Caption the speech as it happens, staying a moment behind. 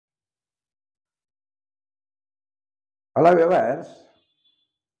Hello viewers,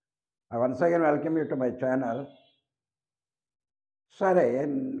 I once again welcome you to my channel. సరే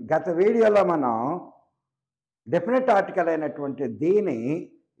గత వీడియోలో మనం డెఫినెట్ ఆర్టికల్ అయినటువంటి దీని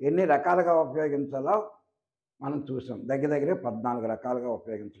ఎన్ని రకాలుగా ఉపయోగించాలో మనం చూసాం. దగ్గర 14 రకాలుగా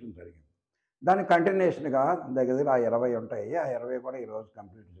ఉపయోగించడం జరిగింది. దాని కంటిన్యూషన్గా దగ్గర 20 ఉంటాయి. ఆ 20 కూడా ఈరోజు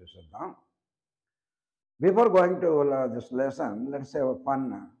కంప్లీట్ చేసేద్దాం. Before going to this lesson let's have fun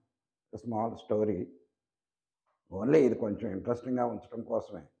small story. Only ఇది కొంచెం ఇంట్రెస్టింగ్గా ఉంచడం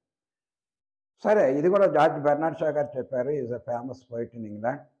కోసమే. సరే, ఇది కూడా జార్జ్ బెర్నార్డ్ షా గారు చెప్పారు. Is a famous poet in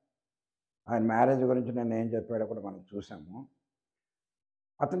England. ఆయన మ్యారేజ్ గురించి నేను ఏం చెప్పాడో కూడా మనం చూసాము.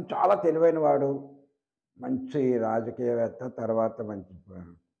 అతను చాలా తెలివైన వాడు, మంచి రాజకీయవేత్త, తర్వాత మంచి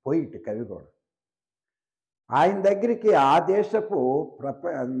పోయిట్, కవి కూడా. ఆయన దగ్గరికి ఆ దేశపు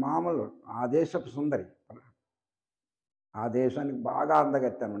మామూలు ఆ దేశపు సుందరి, ఆ దేశానికి బాగా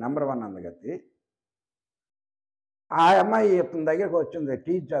అందగత్తి, నెంబర్ 1 అందగత్తి. ఆ అమ్మాయి ఇతని దగ్గరికి వచ్చింది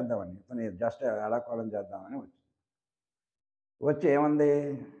టీచ్ చేద్దామని, ఇతను జస్ట్ ఎలాకోలం చేద్దామని వచ్చి ఏముంది,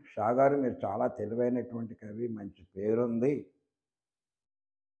 షా గారు మీరు చాలా తెలివైనటువంటి కవి, మంచి పేరుంది,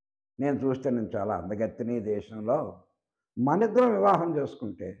 నేను చూస్తే నేను చాలా అందగత్తిని దేశంలో, మనిద్దరం వివాహం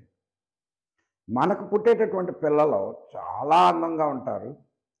చేసుకుంటే మనకు పుట్టేటటువంటి పిల్లలు చాలా అందంగా ఉంటారు.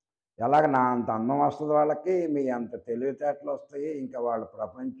 ఎలాగ నా అంత అందం వస్తుంది వాళ్ళకి, మీ అంత తెలివితేటలు వస్తాయి, ఇంకా వాళ్ళ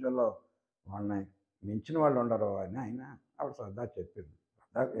ప్రపంచంలో వాళ్ళని మించిన వాళ్ళు ఉండరు అని ఆయన ఆవిడ సరదా చెప్పింది.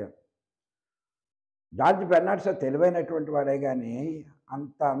 జార్జ్ బెర్నార్డ్ షా తెలివైనటువంటి వాడే కానీ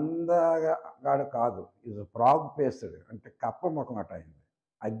అంత అందగాడు కాదు. ఈజ్ ఫ్రాగ్ ఫేస్డ్, అంటే కప్ప ముఖం అట అయింది,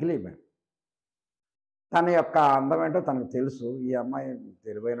 అగ్లీ మ్యాన్. తన యొక్క అందం ఏంటో తనకు తెలుసు. ఈ అమ్మాయి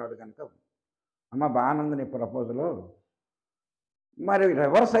తెలివైనవాడు కనుక, అమ్మ బాగానే ఉంది నీ ప్రపోజలు, మరి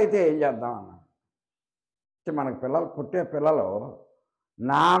రివర్స్ అయితే ఏం చేద్దాం అన్న. మనకు పుట్టే పిల్లలు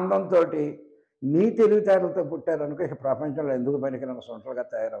నా అందంతో నీ తెలివితేటలతో పుట్టారనుకో, ఇక ప్రపంచంలో ఎందుకు పనికిరాని సొంటలుగా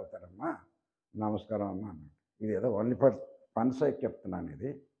తయారవుతారమ్మా, నమస్కారం అమ్మా అన్నాడు. ఇది ఏదో ఓన్లీ ఫర్ ఫన్ సైడ్ చెప్తున్నాను ఇది.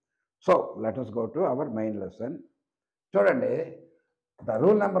 So let us go to our main lesson. చూడండి, the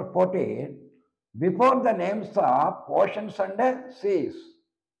rule number 14, before the names of oceans and Cs.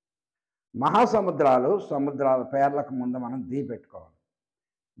 మహాసముద్రాలు, సముద్రాల పేర్లకు ముందు మనం ది పెట్టుకోవాలి.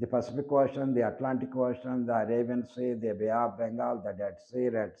 The Pacific ocean, the Atlantic ocean, the Arabian sea, the bay of Bengal, the Dead Sea,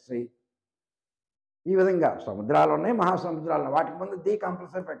 red see. ఈ విధంగా సముద్రాలు ఉన్నాయి, మహాసముద్రాలు ఉన్నాయి, వాటికి ముందు ది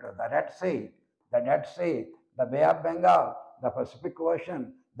కంపల్సరీ పెట్టారు. The red see, the Dead Sea, the bay of Bengal, the Pacific ocean,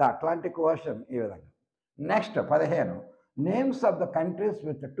 the Atlantic ocean. ఈ విధంగా. Next 15, names of the countries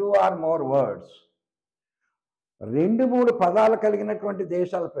with 2 or more words. 2-3 పదాలు కలిగినటువంటి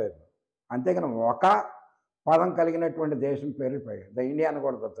దేశాల పేరు, అంతేగాని ఒక పదం కలిగినటువంటి దేశం పేరు పేరు. ద ఇండియా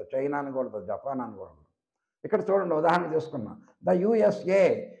అనకూడదు, చైనా అనకూడదు, జపాన్ అనకూడదు. ఇక్కడ చూడండి, ఉదాహరణ తీసుకున్నాం. The USA,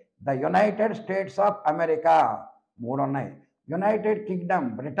 the United states of America, 3 ఉన్నాయి. United Kingdom,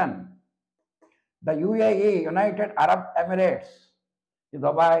 Britain. The UAE, United Arab Emirates,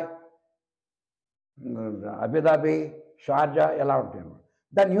 Dubai, Abu Dhabi, Sharjah, ఎలా ఉంటాయి.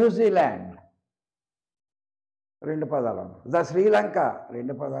 ద న్యూజిలాండ్, 2 పదాలు ఉన్నాయి. ద శ్రీలంక,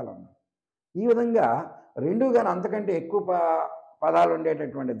 2 పదాలు ఉన్నాయి. ఈ విధంగా 2 కానీ అంతకంటే ఎక్కువ పదాలు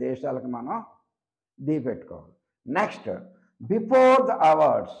ఉండేటటువంటి దేశాలకు మనం ది పెట్టుకోవాలి. నెక్స్ట్, బిఫోర్ ద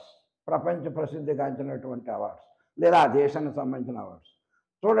అవార్డ్స్, ప్రపంచ ప్రసిద్ధిగాంచినటువంటి అవార్డ్స్ లేదా ఆ దేశానికి సంబంధించిన అవార్డ్స్.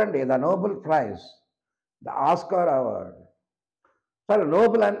 చూడండి, the Nobel prize, the Oscar award. సరే,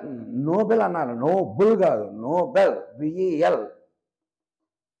 నోబెల్ అన్నారు, నోబుల్ కాదు, నోబెల్, బిఈఎల్.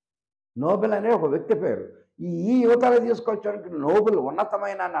 నోబెల్ అనేది ఒక వ్యక్తి పేరు. ఈ యువతలు తీసుకొచ్చడానికి నోబెల్,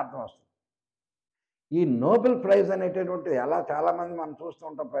 ఉన్నతమైన అని అర్థం వస్తుంది. ఈ నోబెల్ ప్రైజ్ అనేటటువంటిది చాలామంది మనం చూస్తూ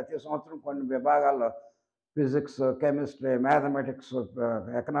ఉంటాం ప్రతి సంవత్సరం కొన్ని విభాగాల్లో, physics, chemistry, mathematics,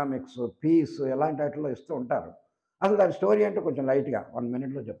 economics, piece, ఇలాంటి వాటిలో ఇస్తూ ఉంటారు. అసలు దాని స్టోరీ అంటే కొంచెం లైట్గా 1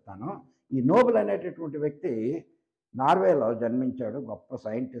 minute చెప్తాను. ఈ నోబెల్ అనేటటువంటి వ్యక్తి నార్వేలో జన్మించాడు, గొప్ప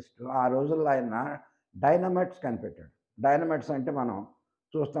సైంటిస్టు. ఆ రోజుల్లో ఆయన డైనమైట్స్ కనిపెట్టాడు. డైనమైట్స్ అంటే మనం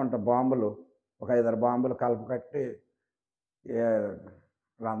చూస్తూ ఉంటాం, బాంబులు, ఒక 5-6 బాంబులు కలపకట్టి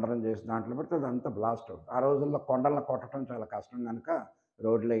రంధ్రం చేసి దాంట్లో పెడితే అదంతా బ్లాస్ట్ అవుతుంది. ఆ రోజుల్లో కొండలను కొట్టడం చాలా కష్టం కనుక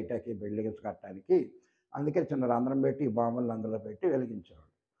రోడ్లు వేయటానికి, బిల్డింగ్స్ కట్టడానికి, అందుకే చిన్న రంధ్రం పెట్టి ఈ బాంబులను అందులో పెట్టి వెలిగించేవాడు.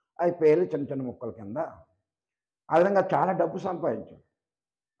 అవి పేలి చిన్న చిన్న ముక్కల కింద. ఆ విధంగా చాలా డబ్బు సంపాదించాడు.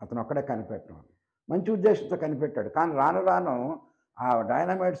 అతను ఒక్కడే కనిపెట్టడం, మంచి ఉద్దేశంతో కనిపెట్టాడు. కానీ రాను రాను ఆ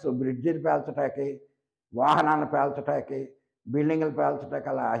డైనమైట్స్ బ్రిడ్జిలు పేల్చటానికి, వాహనాలను పేల్చటానికి, బిల్డింగ్లు పేల్చటానికి,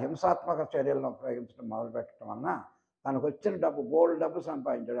 అలా హింసాత్మక చర్యలను ఉపయోగించడం మొదలుపెట్టడం వలన తనకు వచ్చిన డబ్బు, బోల్డ్ డబ్బు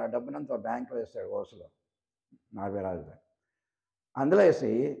సంపాదించాడు. ఆ డబ్బునంతా బ్యాంకులో వేసాడు, ఓసులో, నార్వే రాజధాని. అందులో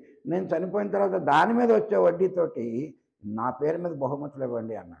వేసి నేను చనిపోయిన తర్వాత దాని మీద వచ్చే వడ్డీతోటి నా పేరు మీద బహుమతులు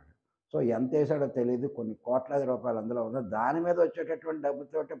ఇవ్వండి అన్నాడు. సో ఎంత వేసాడో తెలియదు, కొన్ని కోట్లాది రూపాయలు అందులో ఉంది. దాని మీద వచ్చేటటువంటి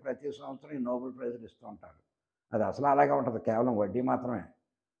డబ్బుతోటి ప్రతి సంవత్సరం ఈ నోబెల్ ప్రైజ్లు ఇస్తూ ఉంటారు. అది అసలు అలాగే ఉంటుంది, కేవలం వడ్డీ మాత్రమే.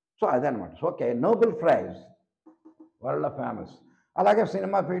 సో అదనమాట. సో ఓకే, నోబెల్ ప్రైజ్ వరల్డ్లో ఫేమస్. అలాగే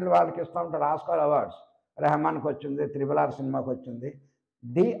సినిమా ఫీల్డ్ వాళ్ళకి ఇస్తూ ఉంటారు ఆస్కార్ అవార్డ్స్. రెహమాన్కి వచ్చింది, RRR సినిమాకి వచ్చింది,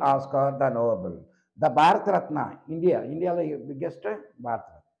 the Oscar, the Nobel. The Bharat Ratna, ఇండియాలో బిగ్గెస్ట్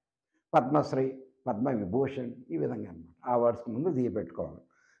భారతరత్న, పద్మశ్రీ, పద్మవిభూషణ్, ఈ విధంగా అనమాట. ఆ అవార్డ్స్కి ముందు దిగి పెట్టుకోవాలి.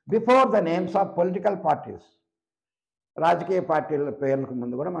 Before the names of political parties, రాజకీయ పార్టీల పేర్లకు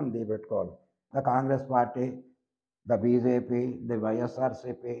ముందు కూడా మనం దిగి పెట్టుకోవాలి. The Congress party, the BJP, the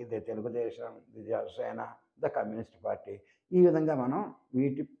YSRCP, the Telugu Desam, the Janasena, the communist party. ఈ విధంగా మనం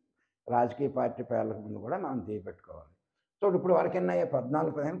వీటి రాజకీయ పార్టీ పేర్లకు ముందు కూడా మనం దిగి పెట్టుకోవాలి. సో ఇప్పుడు వరకు ఎన్ని అయ్యాయి?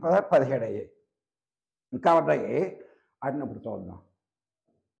 14, 15, 16, 17 అయ్యాయి. ఇంకా ఉంటాయి, వాటిని ఇప్పుడు చూద్దాం.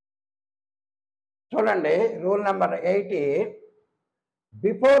 చూడండి, rule number 80,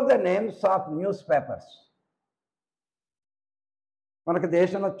 before the names of news papers. మనకు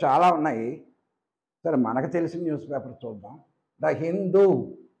దేశంలో చాలా ఉన్నాయి. సరే, మనకు తెలిసిన న్యూస్ పేపర్ చూద్దాం. ద హిందూ,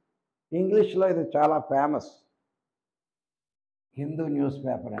 ఇంగ్లీష్లో ఇది చాలా ఫేమస్, హిందూ న్యూస్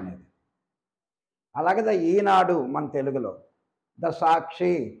పేపర్ అనేది. అలాగే ద ఈనాడు మన తెలుగులో, ద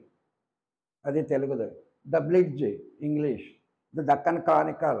సాక్షి అది తెలుగులో, the blitz English, the Deccan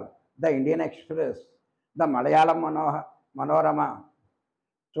Chronicle, the Indian express, the Malayalam Manorama.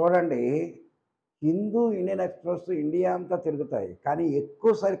 చూడండి, హిందూ, ఇండియన్ ఎక్స్ప్రెస్ ఇండియా అంతా తిరుగుతాయి, కానీ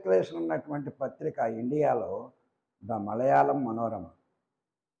ఎక్కువ సర్క్యులేషన్ ఉన్నటువంటి పత్రిక ఇండియాలో ద మలయాళం మనోరమ.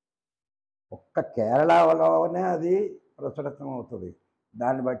 ఒక్క కేరళలోనే అది ప్రచురితం అవుతుంది.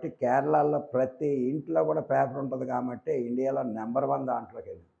 దాన్ని బట్టి కేరళలో ప్రతి ఇంట్లో కూడా పేపర్ ఉంటుంది కాబట్టి ఇండియాలో నెంబర్ 1 దాంట్లోకి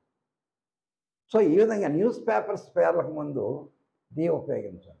వెళ్ళింది. సో ఈ విధంగా న్యూస్ పేపర్స్ పేర్లకు ముందు ది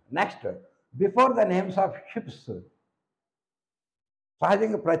ఉపయోగించాలి. Next, before the names of ships.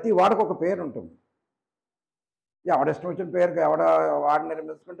 సహజంగా ప్రతి వాడికి ఒక పేరు ఉంటుంది. ఎవడిష్టం వచ్చిన పేరుకి వాడు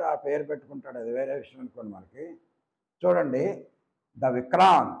నిర్మించుకుంటే ఆ పేరు పెట్టుకుంటాడు, అది వేరే విషయం అనుకోండి. మనకి చూడండి, ద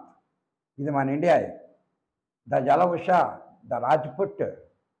విక్రాంత్, ఇది మన India. The జలఉష, the Rajput,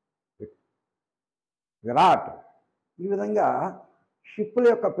 Virat. ఈ విధంగా షిప్పుల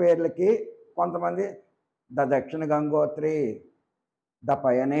యొక్క పేర్లకి కొంతమంది ద దక్షిణ గంగోత్రి, ద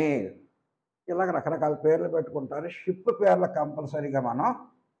పయనీర్, ఇలాగ రకరకాల పేర్లు పెట్టుకుంటారు. షిప్ పేర్లు కంపల్సరీగా మనం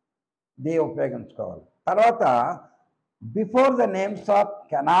ది ఉపయోగించుకోవాలి. తర్వాత before the names of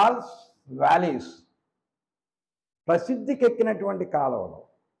canals, valleys. ప్రసిద్ధికెక్కినటువంటి కాలువలు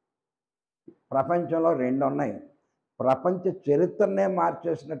ప్రపంచంలో 2 ఉన్నాయి. ప్రపంచ చరిత్రనే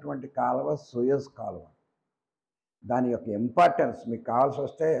మార్చేసినటువంటి కాలువ సూయజ్ కాలువ. దాని యొక్క ఇంపార్టెన్స్ మీకు కావాల్సి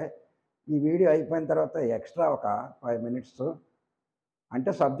వస్తే ఈ వీడియో అయిపోయిన తర్వాత ఎక్స్ట్రా ఒక 5 minutes, అంటే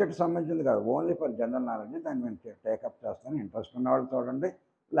సబ్జెక్ట్ సంబంధించింది కాదు, ఓన్లీ ఫర్ జనరల్ నాలెడ్జ్, దాన్ని నేను టేకప్ చేస్తాను. ఇంట్రెస్ట్ ఉన్నవాళ్ళు చూడండి,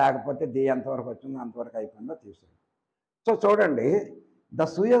 లేకపోతే ది ఎంతవరకు వచ్చిందో అంతవరకు అయిపోయిందో తీసేయండి. సో చూడండి, the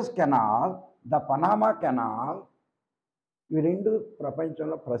Suez canal, the Panama canal, ఇవి 2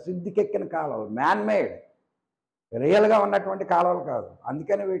 ప్రపంచంలో ప్రసిద్ధికెక్కిన కాలువలు. మ్యాన్ మేడ్, రియల్గా ఉన్నటువంటి కాలువలు కాదు,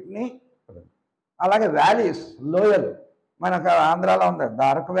 అందుకని వీటిని. అలాగే వ్యాలీస్, లోయలు, మనకు ఆంధ్రాలో ఉంది the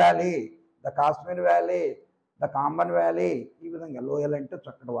Araku valley, the Kashmir valley, the కాంబన్ valley. ఈ విధంగా లోయలు అంటే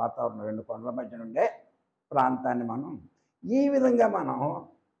చక్కటి వాతావరణం, 2 కొండల మధ్య ఉండే ప్రాంతాన్ని మనం. ఈ విధంగా మనం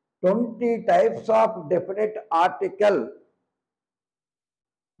 20 types ఆఫ్ డెఫినెట్ ఆర్టికల్,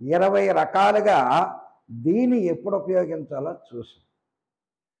 20 రకాలుగా దీన్ని ఎప్పుడు ఉపయోగించాలో చూసాం.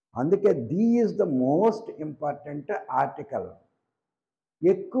 అందుకే the is the most important article.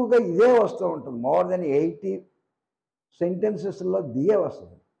 ఎక్కువగా ఇదే వస్తూ ఉంటుంది. మోర్ దెన్ 80 సెంటెన్సెస్లో దియే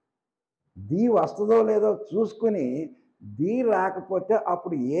వస్తుంది. ది వస్తుందో లేదో చూసుకుని ది రాకపోతే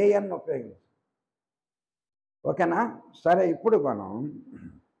అప్పుడు ఏఎన్ ఉపయోగించాలి. ఓకేనా? సరే, ఇప్పుడు మనం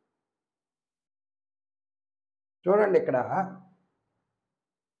చూడండి, ఇక్కడ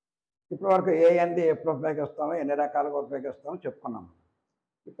ఇప్పటి వరకు ఏఎన్ది ఎప్పుడు ఉపయోగిస్తామో, ఎన్ని రకాలుగా ఉపయోగిస్తామో చెప్పుకున్నాం.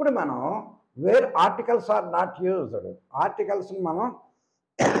 ఇప్పుడు మనం wear articles are not used, ఆర్టికల్స్ని మనం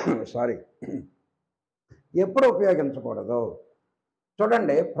ఎప్పుడు ఉపయోగించకూడదు.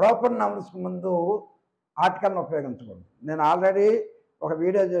 చూడండి, ప్రాపర్ నౌన్స్ ముందు ఆర్టికల్ని ఉపయోగించకూడదు. నేను ఆల్రెడీ ఒక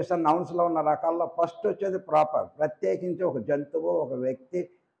వీడియో చేశాను, నౌన్స్లో ఉన్న రకాల్లో ఫస్ట్ వచ్చేది ప్రాపర్. ప్రత్యేకించి ఒక జంతువు, ఒక వ్యక్తి,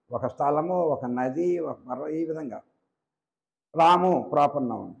 ఒక స్థలము, ఒక నది, ఒక పర్వతం, ఈ విధంగా. రాము ప్రాపర్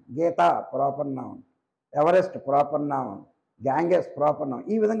నౌన్, గీత proper noun, Everest proper noun, గ్యాంగెస్ proper noun.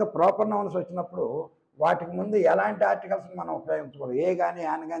 ఈ విధంగా ప్రాపర్ నౌన్స్ వచ్చినప్పుడు వాటికి ముందు ఎలాంటి ఆర్టికల్స్ మనం ఉపయోగించకూడదు, ఏ కానీ,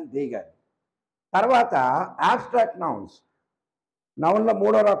 యాన్ కానీ, ది కానీ. తర్వాత యాబ్స్ట్రాక్ట్ నౌన్స్. నౌన్లో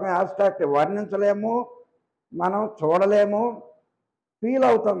 3వ రకం యాబ్స్ట్రాక్ట్. వర్ణించలేము, మనం చూడలేము, ఫీల్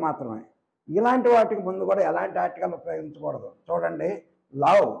అవుతాం మాత్రమే. ఇలాంటి వాటికి ముందు కూడా ఎలాంటి ఆర్టికల్ ఉపయోగించకూడదు. చూడండి,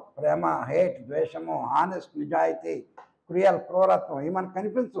 లవ్ ప్రేమ, హేట్ ద్వేషము, హానెస్ట్ నిజాయితీ, క్రియల్ క్రూరత్వం ఇవి మనకు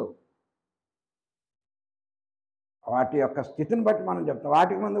కనిపించవు. వాటి యొక్క స్థితిని బట్టి మనం చెప్తాం.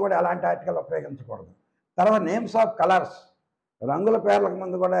 వాటికి ముందు కూడా ఎలాంటి ఆర్టికల్ ఉపయోగించకూడదు. తర్వాత నేమ్స్ ఆఫ్ కలర్స్, రంగుల పేర్లకు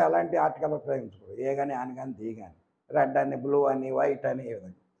ముందు కూడా ఎలాంటి ఆర్టికల్ ఉపయోగించకూడదు. ఏ కానీ అని కానీ దీ కానీ, రెడ్ అని, బ్లూ అని, వైట్ అని, ఈ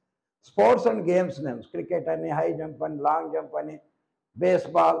విధంగా. Sports and games names, cricket అని, హై జంప్ అని, లాంగ్ జంప్ అని,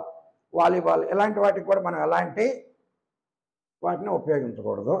 బేస్బాల్, వాలీబాల్ ఇలాంటి వాటికి కూడా మనం ఎలాంటి వాటిని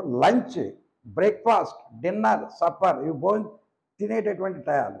ఉపయోగించకూడదు. లంచ్, బ్రేక్ఫాస్ట్, డిన్నర్, సప్పర్ ఇవి తినేటటువంటి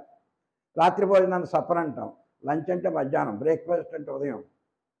టయాలు. రాత్రి భోజనాన్ని సప్పర్ అంటాం, లంచ్ అంటే మధ్యాహ్నం, బ్రేక్ఫాస్ట్ అంటే ఉదయం,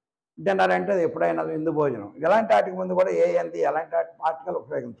 డిన్నర్ అంటే ఎప్పుడైనా విందు భోజనం. ఇలాంటి వాటికి ముందు కూడా ఎలాంటి ఆర్టికల్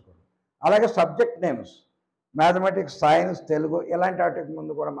ఉపయోగించకూడదు. అలాగే subject names, mathematics, science, Telugu ఇలాంటి వాటికి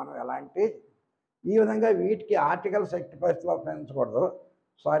ముందు కూడా మనం ఈ విధంగా వీటికి ఆర్టికల్స్ ఎట్టి పరిస్థితిలో ఉపయోగించకూడదు.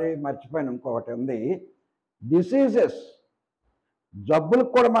 సారీ మర్చిపోయాను, ఇంకొకటి ఉంది. డిసీజెస్,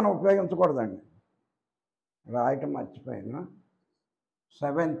 జబ్బులకు కూడా మనం ఉపయోగించకూడదండి, రాయటం మర్చిపోయాను.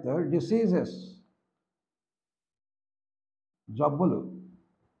 7th డిసీజెస్, జబ్బులు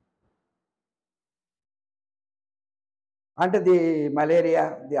అంటే the malaria,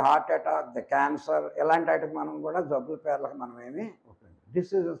 the heart attack, the cancer ఇలాంటి వాటికి మనం కూడా జబ్బుల పేర్లకు మనం ఏమి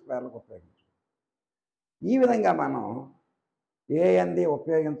డిసీజెస్ పేర్లకు ఉపయోగించాం. ఈ విధంగా మనం ఏఎన్ది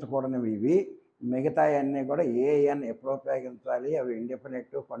ఉపయోగించకూడనివి ఇవి. మిగతా అన్నీ కూడా ఏఎన్ ఎప్పుడు ఉపయోగించాలి, అవి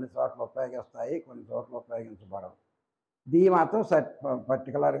ఇండిపెండెంట్, కొన్ని చోట్ల ఉపయోగిస్తాయి, కొన్ని చోట్ల ఉపయోగించబడవు. దీ మాత్రం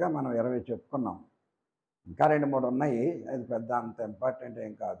పర్టికులర్గా మనం 20 చెప్పుకున్నాం. ఇంకా 2-3 ఉన్నాయి, అది పెద్ద అంత ఇంపార్టెంట్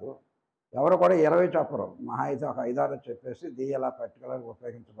ఏం కాదు. ఎవరు కూడా 20 చెప్పరు, మహా అయితే ఒక 5-6 చెప్పేసి దీ ఎలా పర్టికులర్గా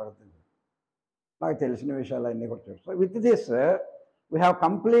ఉపయోగించబడుతుంది. నాకు తెలిసిన విషయాలు అన్నీ కూడా చెప్తాను. With this we have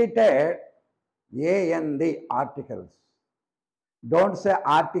completed ఏఎన్ది articles. Don't say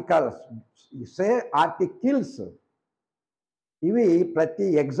articles, say articles. ఇవి ప్రతి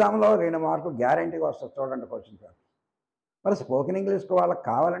ఎగ్జామ్లో 2 మార్కులు గ్యారంటీగా వస్తుంది. చూడండి క్వశ్చన్ పేపర్. మరి స్పోకెన్ ఇంగ్లీష్ వాళ్ళకి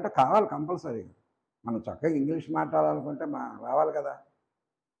కావాలంటే కావాలి కంపల్సరీగా. మనం చక్కగా ఇంగ్లీష్ మాట్లాడాలనుకుంటే రావాలి కదా.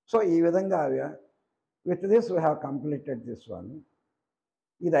 సో ఈ విధంగా with this we have completed this one.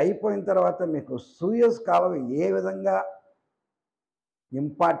 ఇది అయిపోయిన తర్వాత మీకు సూయజ్ కాలం ఏ విధంగా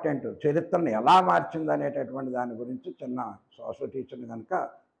ఇంపార్టెంట్, చరిత్రను ఎలా మార్చింది అనేటటువంటి దాని గురించి చిన్న సోషల్ టీచర్ని కనుక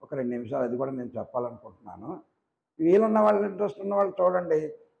ఒక 2 నిమిషాలు అది కూడా నేను చెప్పాలనుకుంటున్నాను. వీలున్న వాళ్ళు, ఇంట్రెస్ట్ ఉన్న వాళ్ళు చూడండి,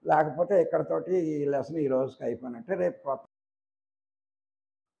 లేకపోతే ఇక్కడతోటి ఈ లెసన్ ఈ రోజుకి అయిపోయినట్టే. రేపు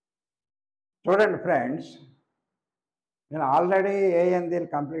చూడండి ఫ్రెండ్స్, నేను ఆల్రెడీ ఏఎన్దీలు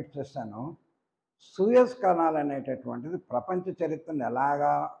కంప్లీట్ చేశాను. సూయజ్ కెనాల్ అనేటటువంటిది ప్రపంచ చరిత్రను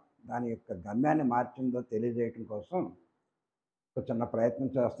ఎలాగా దాని యొక్క గమ్యాన్ని మార్చిందో తెలియజేయటం కోసం ఒక చిన్న ప్రయత్నం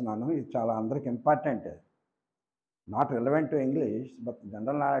చేస్తున్నాను. ఇది చాలా అందరికి important, not relevant to English but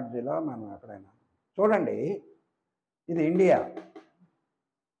general నాలెడ్జ్లో మనం ఎక్కడైనా. చూడండి, ఇది ఇండియా,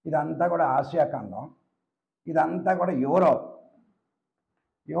 ఇదంతా కూడా ఆసియా ఖండం, ఇదంతా కూడా యూరోప్.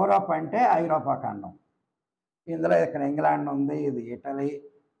 యూరోప్ అంటే ఐరోపా ఖండం. ఇందులో ఇక్కడ ఇంగ్లాండ్ ఉంది, ఇది Italy,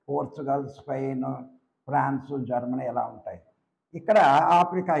 Portugal, Spain, France, Germany ఇలా ఉంటాయి. ఇక్కడ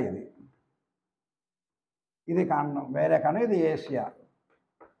ఆఫ్రికా, ఇది ఖండం, వేరే ఖండం, ఇది ఏషియా.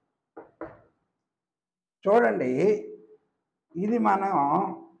 చూడండి, ఇది మనం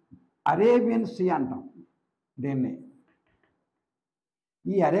అరేబియన్ సీ అంటాం దీన్ని.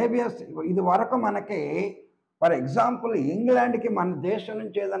 ఈ అరేబియా ఇది వరకు మనకి, ఫర్ ఎగ్జాంపుల్ ఇంగ్లాండ్కి మన దేశం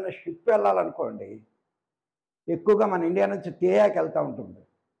నుంచి ఏదైనా షిప్ వెళ్ళాలనుకోండి, ఎక్కువగా మన ఇండియా నుంచి తేయాకి వెళ్తూ ఉంటుంది,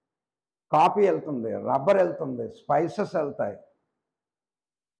 కాఫీ వెళ్తుంది, రబ్బర్ వెళ్తుంది, స్పైసెస్ వెళ్తాయి.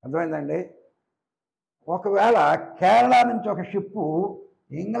 అర్థమైందండి? ఒకవేళ కేరళ నుంచి ఒక షిప్పు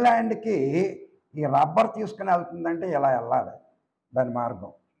ఇంగ్లాండ్కి ఈ రబ్బర్ తీసుకుని వెళ్తుందంటే ఎలా వెళ్ళాలి దాని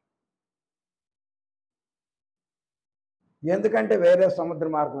మార్గం? ఎందుకంటే వేరే సముద్ర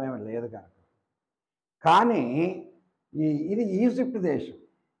మార్గం ఏమీ లేదు కనుక. కానీ ఇది ఈజిప్ట్ దేశం.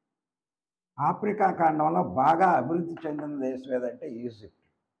 ఆఫ్రికా ఖండంలో బాగా అభివృద్ధి చెందిన దేశం ఏదంటే ఈజిప్ట్.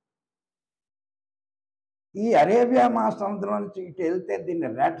 ఈ అరేబియా మహాసముద్రం నుంచి ఇటు వెళ్తే దీన్ని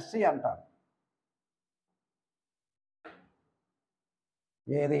రెడ్ సీ అంటారు.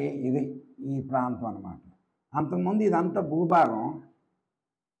 ఇది ఈ ప్రాంతం అన్నమాట. అంతకుముందు ఇదంతా భూభాగం,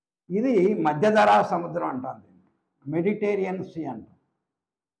 ఇది మధ్యధరా సముద్రం అంటాం, మెడిటేరియన్ సీ అంటాం.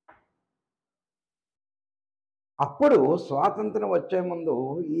 అప్పుడు స్వాతంత్రం వచ్చే ముందు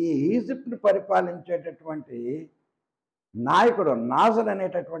ఈ ఈజిప్ట్ని పరిపాలించేటటువంటి నాయకుడు నాజర్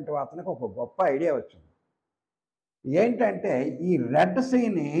అనేటటువంటి అతనికి ఒక గొప్ప ఐడియా వచ్చింది. ఏంటంటే ఈ రెడ్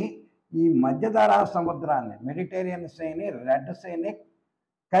సీని, ఈ మధ్యధరా సముద్రాన్ని, మెడిటేరియన్ సీని, రెడ్ సీని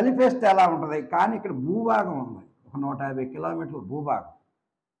కలిపేస్తే ఎలా ఉంటుంది? కానీ ఇక్కడ భూభాగం ఉంది, ఒక 150 కిలోమీటర్ల భూభాగం.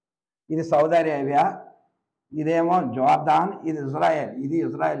 ఇది సౌదీ అరేబియా, ఇదేమో జోర్దాన్, ఇది ఇజ్రాయెల్. ఇది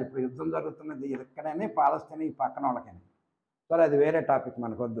ఇజ్రాయెల్. ఇప్పుడు యుద్ధం జరుగుతున్నది ఇక్కడనే, పాలస్తీనా ఈ పక్కన వాళ్ళకని. సరే, అది వేరే టాపిక్,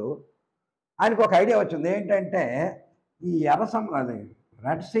 మనకొద్దు. ఆయనకు ఒక ఐడియా వచ్చింది. ఏంటంటే ఈ అది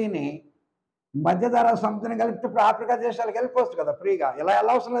రెడ్ సీని మధ్యధరా సముద్రం కలిపితే ఇప్పుడు ఆఫ్రికా దేశాలకు వెళ్ళిపోవచ్చు కదా ఫ్రీగా. ఇలా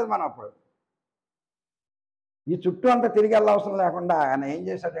వెళ్ళవసరం లేదు మనం. అప్పుడు ఈ చుట్టూ అంతా తిరిగి వెళ్ళవసరం లేకుండా ఆయన ఏం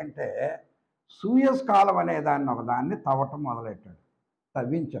చేశాడంటే సూయజ్ కాలం అనే ఒకదాన్ని తవ్వటం మొదలెట్టాడు,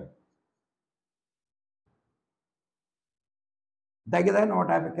 తవ్వించాడు. దగ్గర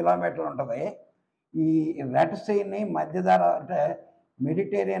 150 కిలోమీటర్లు ఉంటుంది. ఈ రెడ్ సీని మధ్యధరా అంటే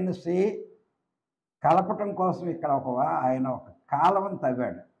మెడిటేరియన్ సీ కలపటం కోసం ఇక్కడ ఆయన ఒక కాలువను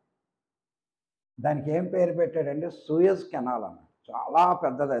తవ్వాడు. దానికి ఏం పేరు పెట్టాడంటే సూయజ్ కెనాల్ అన్న. చాలా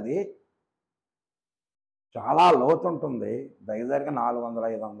పెద్దది, అది చాలా లోతు ఉంటుంది. దగ్గరగా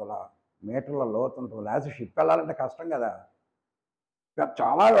 400-500 మీటర్ల లోతు ఉంటుంది. లేకపోతే షిప్ వెళ్ళాలంటే కష్టం కదా.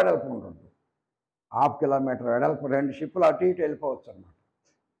 చాలా వెడల్పు ఉంటుంది. 1/2 కిలోమీటర్ వెడల్పు, 2 షిప్పులు అటు ఇటు వెళ్ళిపోవచ్చు అన్నమాట.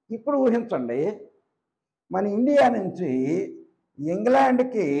 ఇప్పుడు ఊహించండి, మన ఇండియా నుంచి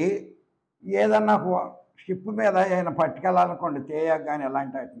ఇంగ్లాండ్కి ఏదన్నా షిప్ మీద ఏదైనా పట్టుకెళ్ళాలనుకోండి, తేయాకు కానీ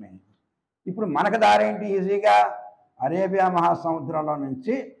ఎలాంటి వాటిని, ఇప్పుడు మనకు దారేంటి? ఈజీగా అరేబియా మహాసముద్రంలో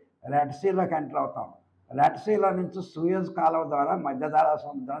నుంచి రెడ్ సీలోకి ఎంటర్ అవుతాం. రెడ్ సీలో నుంచి సూయజ్ కాలువ ద్వారా మధ్యధరా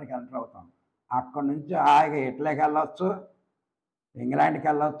సముద్రానికి ఎంటర్ అవుతాం. అక్కడి నుంచి హాయిగా ఇటలీకి వెళ్ళొచ్చు, ఇంగ్లాండ్కి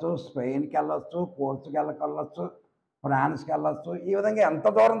వెళ్ళొచ్చు, స్పెయిన్కి వెళ్ళొచ్చు, పోర్చుగల్కి వెళ్ళొచ్చు, ఫ్రాన్స్కి వెళ్ళొచ్చు. ఈ విధంగా ఎంత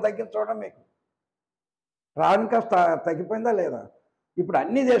దూరం తగ్గించడం మీకు ట్రావెలింగ్ కాస్ట్ తగ్గిపోయిందా లేదా? ఇప్పుడు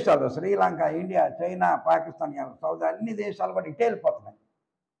అన్ని దేశాలు, Sri Lanka, India, China, Pakistan, Saudi, అన్ని దేశాలు కూడా ఇటే వెళ్ళిపోతున్నాయి.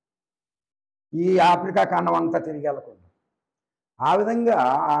 ఈ ఆఫ్రికా ఖండం అంతా తిరిగి వెళ్ళకుండా. ఆ విధంగా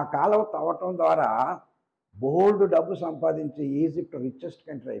ఆ కాలువ తవ్వటం ద్వారా బోల్డ్ డబ్బు సంపాదించి ఈజిప్ట్ రిచెస్ట్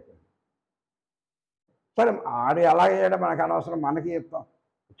కంట్రీ అయిపోయింది. సరే, ఆడు ఎలా చేయడం మనకు అనవసరం, మనకి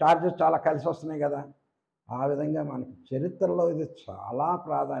చార్జెస్ చాలా కలిసి వస్తున్నాయి కదా. ఆ విధంగా మనకి చరిత్రలో ఇది చాలా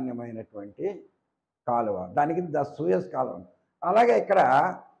ప్రాధాన్యమైనటువంటి కాలువ. దానికి ద సూయజ్ కాలువ. అలాగే ఇక్కడ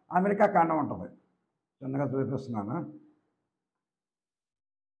అమెరికా ఖండం ఉంటుంది, చిన్నగా చూపిస్తున్నాను.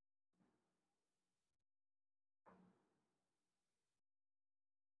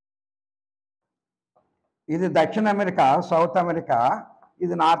 ఇది దక్షిణ అమెరికా, సౌత్ అమెరికా,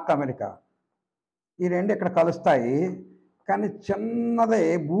 ఇది నార్త్ అమెరికా. ఈ రెండు ఇక్కడ కలుస్తాయి. కానీ చిన్నది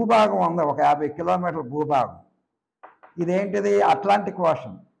భూభాగం ఉంది, ఒక 50 కిలోమీటర్ల భూభాగం. ఇదేంటిది? అట్లాంటిక్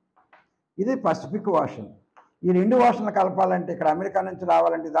ఓషన్, ఇది పసిఫిక్ ఓషన్. ఈ రెండు ఓషన్లు కలపాలంటే ఇక్కడ అమెరికా నుంచి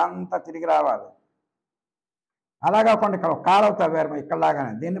రావాలంటే ఇదంతా తిరిగి రావాలి. అలా కాకుండా ఇక్కడ ఒక కాలువ తవ్వారు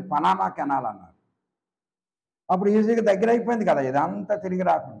ఇక్కడలాగానే, దీన్ని పనామా కెనాల్ అన్నారు. అప్పుడు ఈజీగా దగ్గర అయిపోయింది కదా, ఇదంతా తిరిగి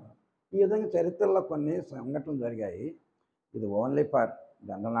రాకుండా. ఈ విధంగా చరిత్రలో కొన్ని సంఘటనలు జరిగాయి. ఇది ఓన్లీ ఫర్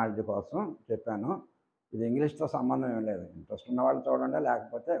జనరల్ నాలెడ్జ్ కోసం చెప్పాను. ఇది ఇంగ్లీష్తో సంబంధం ఏం లేదు. ఇంట్రెస్ట్ ఉన్న వాళ్ళు చూడండి,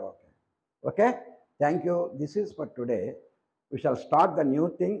 లేకపోతే okay. Okay, thank you. This is for today. We shall start the new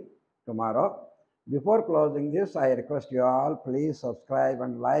thing tomorrow. Before closing this, I request you all, please subscribe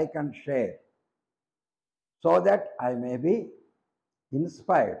and like and share so that I may be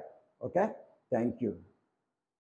inspired. Okay, thank you.